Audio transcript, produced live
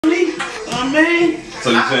me. I mean. So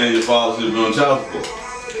you're saying your father should have been on child support?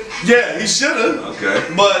 Yeah, he should have. Okay.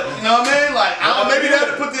 But, you know what I mean? Like, maybe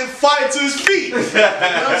that put the fire to his feet. You know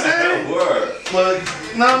what I'm saying? Word. But,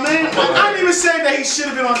 you know what I mean? I ain't even saying that he should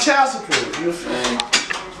have been on child support. You know what I'm saying?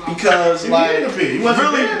 Because, like, really,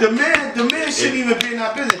 the man shouldn't even be in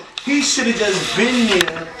that business. He should have just been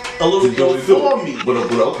there a little bit before me. But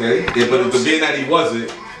okay. Yeah, but being that he wasn't,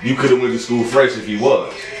 you could have went to school fresh if he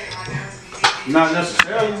was. Not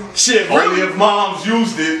necessarily. Shit, only if moms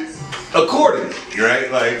used it accordingly,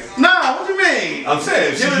 right? Like, nah, what do you mean? I'm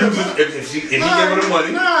saying, if he gave her the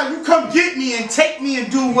money. Nah, you come get me and take me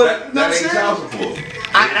and do what. That ain't child support.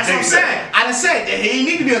 That's what I'm saying. I done said that he didn't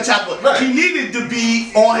need to be on child support. Right. He needed to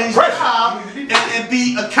be on his job and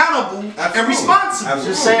be accountable and responsible. I'm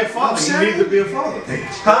just saying, father. He needed to be a father.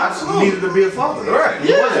 Absolutely. He needed to be a father. Right.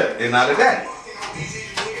 Yeah. And not a daddy.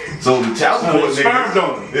 So the child support sperm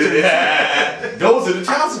donor. Yeah. Those are the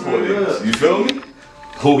child support niggas. You feel me?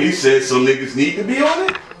 Who he said some niggas need to be on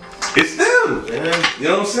it? It's them. Yeah. You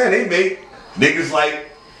know what I'm saying? They make niggas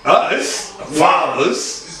like us,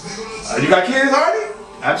 fathers. You got kids already?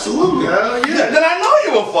 Absolutely. Yeah. Then I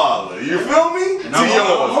know you're a father. You feel me? And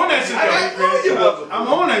I'm on that shit though. I'm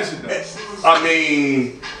on that shit though. I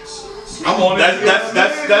mean, I'm on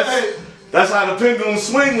that's how the pendulum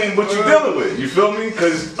swing when what you're dealing with. You feel me?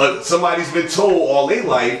 Because somebody's been told all their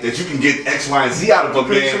life that you can get X, Y, and Z out of a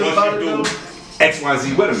man once you do X, Y, and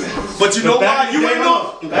Z with a man. But you know why? You ain't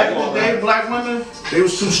know. Back in the day, black women, they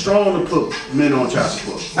was too strong to put men on child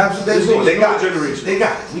support. Absolutely. They got generation. They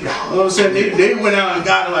got it. We got it. You know what I'm saying? They went out and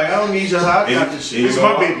got it like, I don't need your house. I got this shit. It's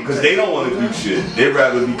my baby. Because they don't want to do shit. They'd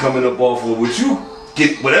rather be coming up off of what you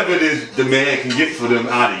get, whatever it is the man can get for them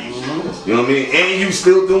out of you. You know what I mean? And you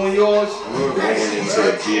still doing yours? Going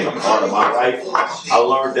into being a part of my life, I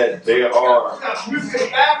learned that there are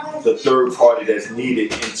the third party that's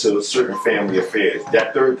needed into certain family affairs.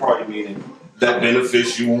 That third party meaning that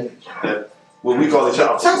benefits you. What we call it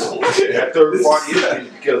child support. That third party is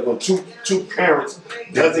needed because when two parents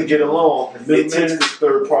doesn't get along, it takes the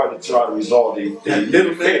third party to try to resolve their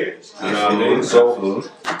little affairs. You know what I mean? So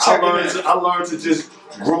I learned to just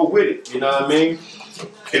grow with it. You know what I mean?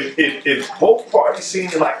 If both parties see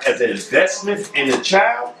it like as an investment in a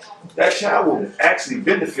child, that child will actually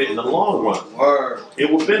benefit in the long run. Word. It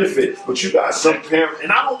will benefit. But you got some parents,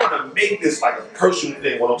 and I don't want to make this like a personal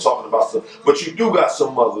thing when I'm talking about stuff, but you do got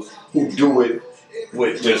some mothers who do it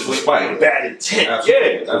with bad intent.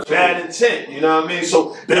 Absolutely. Yeah, with bad intent. You know what I mean?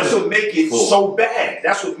 So that's what make it so bad.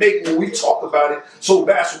 That's what make, when we talk about it so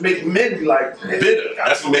bad, that's what make men be like bitter.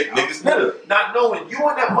 That's what make niggas bitter. Not knowing you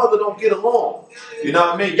and that mother don't get along. You know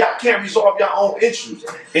what I mean? Y'all can't resolve your own issues.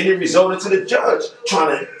 And it resulted to the judge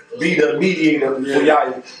trying to be the mediator for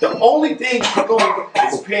y'all. The only thing you're doing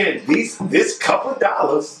is paying this couple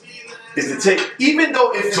dollars is to take, even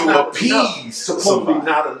though if it's to not appease enough, supposed to be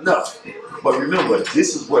not enough. But remember,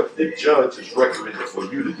 this is what the judge is recommending for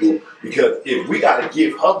you to do, because if we got to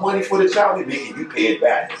give her money for the child, we're making you pay it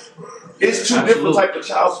back. It's two different types of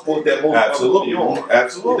child support that most absolutely on.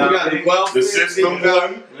 Absolutely. You got the wealth, the system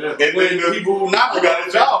one, and then the people who not got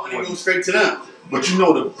a job, money go straight to them. But you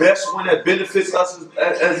know the best one that benefits us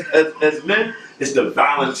as men is the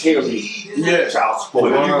voluntary child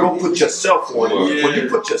support. When you go put yourself on it, when you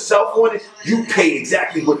put yourself on it, you pay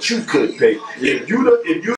exactly what you could pay. If you